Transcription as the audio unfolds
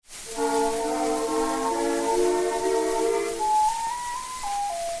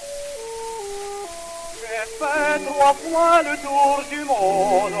trois fois le tour du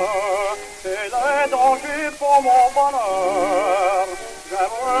monde, c'est le danger pour mon bonheur.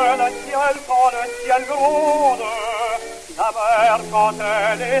 J'aime le ciel quand le ciel gronde, la mer quand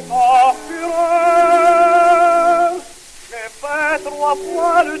elle est en fureur. J'ai fait trois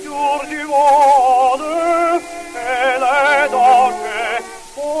fois le tour du monde, et les dangers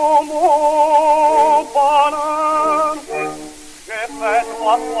pour mon bonheur. J'ai fait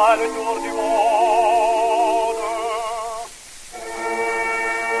trois fois le tour du monde.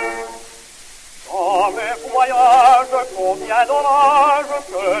 Dans mes voyages, combien d'orages,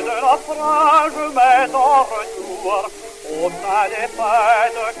 que de naufrages, mais en retour, au sein des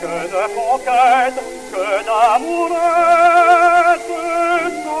fêtes, que de conquêtes, que d'amourettes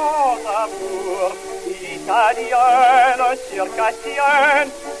sans amour. Italienne,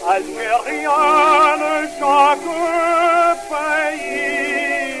 circassienne, algérienne, chaque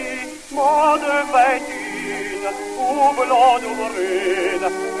pays m'en devait une, ou blonde ou brune,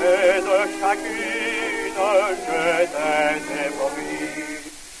 et de chacune j'étais épris.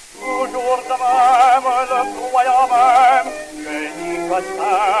 Toujours de même, le croyant même, j'ai dit que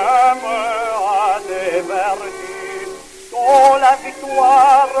t'aimes à des vertus, dont la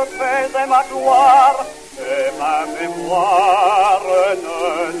victoire faisait ma gloire, et ma mémoire ne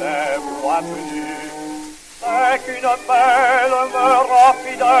les voit plus. C'est qu'une belle me rend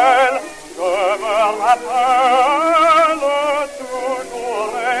fidèle, je me rappelle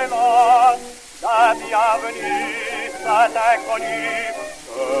toujours hélas la bienvenue, cet inconnu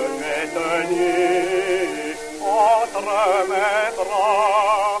que j'ai tenu entre mes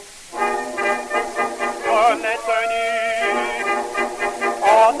bras. Je l'ai tenu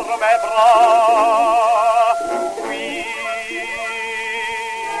entre mes bras, oui.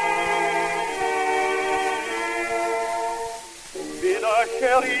 Ville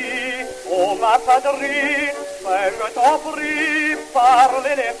chérie, oh ma patrie, mais je t'en prie,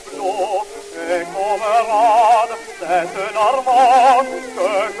 parlez les flots, et qu'on me rende cette Normande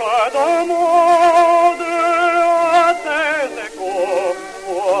que je demande à tes échos,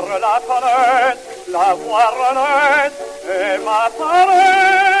 pour la connaître, la voir renaître, et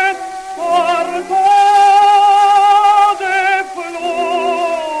m'apparaître portant des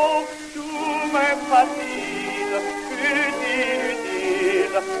flots, tous mes faciles,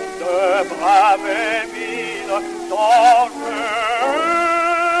 inutiles, de braver mille dangers.